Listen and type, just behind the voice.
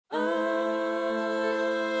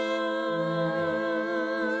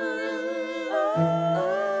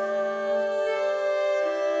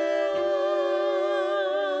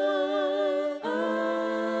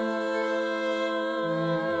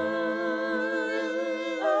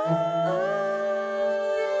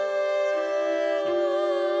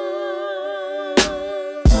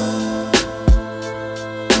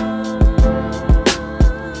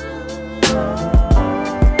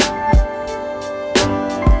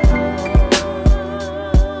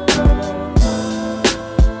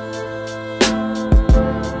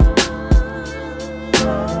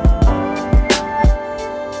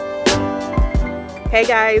Hey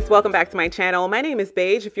guys, welcome back to my channel. My name is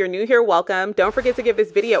Beige. If you're new here, welcome. Don't forget to give this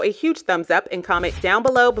video a huge thumbs up and comment down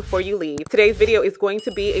below before you leave. Today's video is going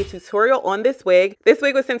to be a tutorial on this wig. This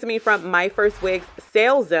wig was sent to me from Myfirstwig's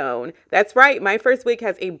sale zone. That's right, Myfirstwig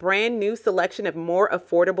has a brand new selection of more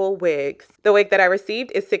affordable wigs. The wig that I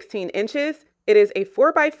received is 16 inches. It is a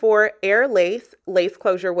 4x4 air lace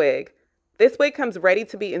closure wig. This wig comes ready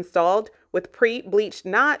to be installed with pre-bleached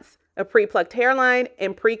knots, a pre-plucked hairline,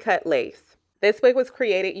 and pre-cut lace. This wig was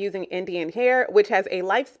created using Indian hair, which has a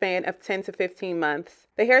lifespan of 10 to 15 months.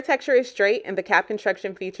 The hair texture is straight and the cap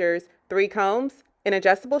construction features 3 combs, an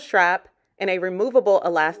adjustable strap, and a removable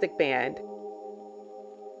elastic band.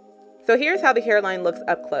 So here's how the hairline looks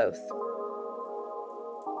up close.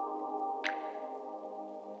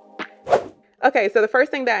 Okay, so the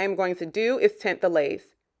first thing that I'm going to do is tint the lace.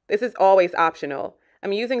 This is always optional.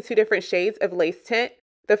 I'm using 2 different shades of lace tint.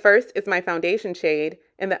 The first is my foundation shade,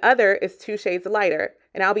 and the other is 2 shades lighter,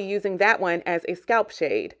 and I'll be using that one as a scalp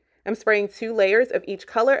shade. I'm spraying 2 layers of each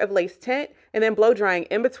color of lace tint and then blow drying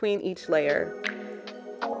in between each layer.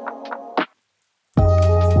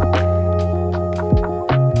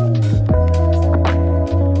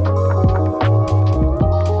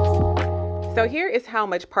 So here is how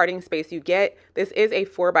much parting space you get. This is a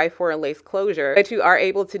 4x4 lace closure, but you are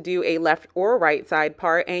able to do a left or right side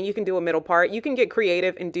part, and you can do a middle part. You can get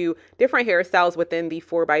creative and do different hairstyles within the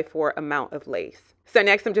 4x4 amount of lace. So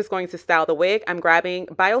next I'm just going to style the wig. I'm grabbing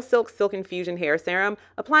BioSilk Silk Infusion Hair Serum,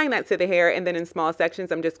 applying that to the hair, and then in small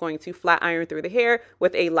sections I'm just going to flat iron through the hair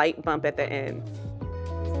with a light bump at the ends.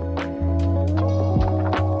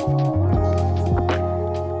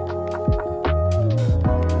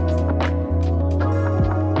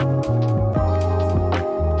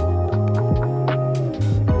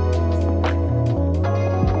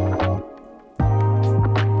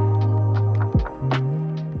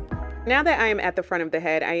 Now that I am at the front of the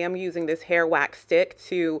head, I am using this hair wax stick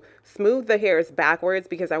to smooth the hairs backwards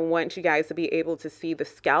because I want you guys to be able to see the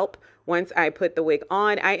scalp once I put the wig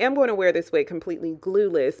on. I am going to wear this wig completely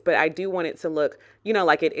glueless, but I do want it to look, you know,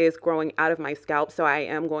 like it is growing out of my scalp. So I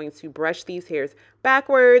am going to brush these hairs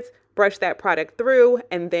backwards, brush that product through,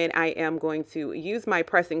 and then I am going to use my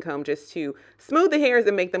pressing comb just to smooth the hairs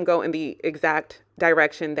and make them go in the exact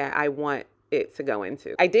direction that I want it to go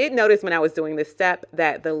into. I did notice when I was doing this step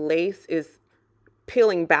that the lace is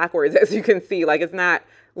peeling backwards, as you can see, like it's not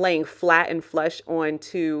laying flat and flush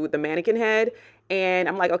onto the mannequin head. And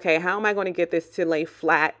I'm like, okay, how am I going to get this to lay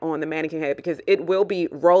flat on the mannequin head? Because it will be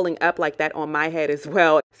rolling up like that on my head as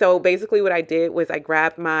well. So basically what I did was I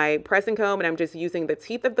grabbed my pressing comb and I'm just using the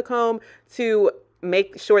teeth of the comb to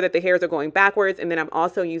make sure that the hairs are going backwards, and then I'm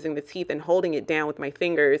also using the teeth and holding it down with my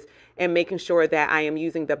fingers and making sure that I am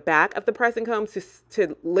using the back of the pressing comb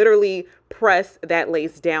to literally press that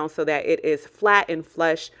lace down so that it is flat and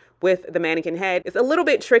flush with the mannequin head. It's a little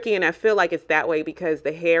bit tricky, and I feel like it's that way because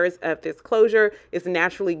the hairs of this closure is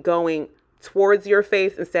naturally going towards your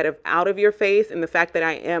face instead of out of your face, and the fact that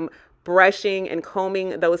I am brushing and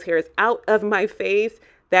combing those hairs out of my face,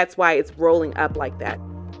 that's why it's rolling up like that.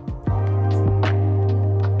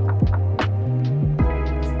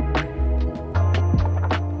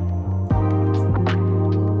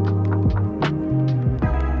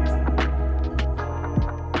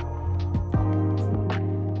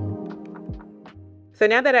 So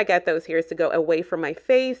now that I got those hairs to go away from my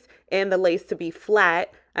face and the lace to be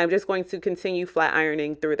flat, I'm just going to continue flat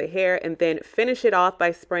ironing through the hair and then finish it off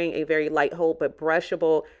by spraying a very light hold but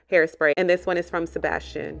brushable hairspray. And this one is from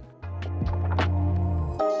Sebastian.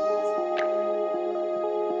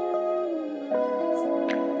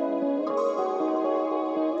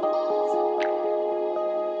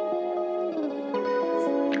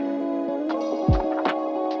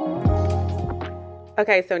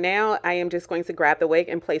 Okay, so now I am just going to grab the wig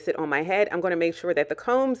and place it on my head. I'm going to make sure that the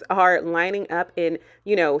combs are lining up and,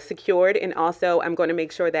 you know, secured. And also I'm going to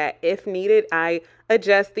make sure that if needed, I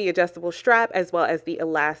adjust the adjustable strap as well as the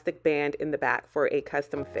elastic band in the back for a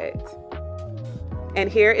custom fit. And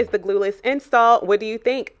here is the glueless install. What do you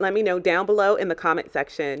think? Let me know down below in the comment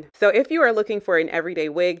section. So if you are looking for an everyday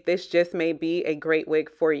wig, this just may be a great wig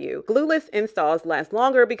for you. Glueless installs last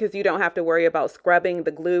longer because you don't have to worry about scrubbing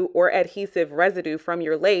the glue or adhesive residue from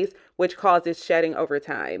your lace, which causes shedding over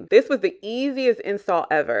time. This was the easiest install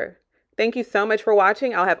ever. Thank you so much for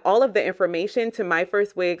watching. I'll have all of the information to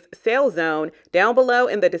Myfirstwig's sale zone down below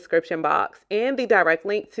in the description box and the direct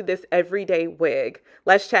link to this everyday wig.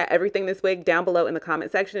 Let's chat everything this wig down below in the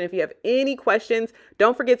comment section. If you have any questions,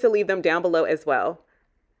 don't forget to leave them down below as well.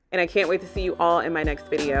 And I can't wait to see you all in my next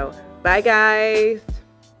video. Bye guys.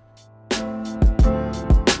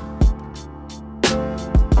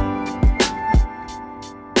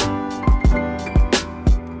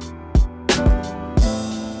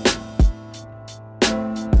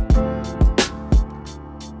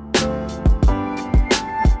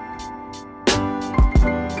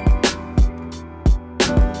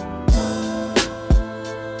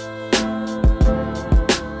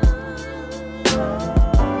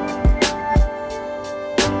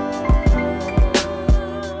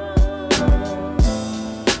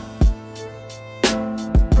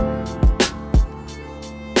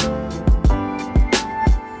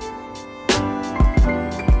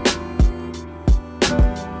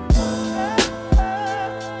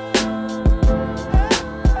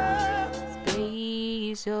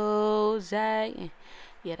 It's Ojai.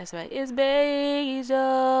 Yeah, that's right. It's Beige,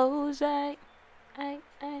 Ojai. Ay,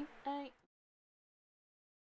 ay.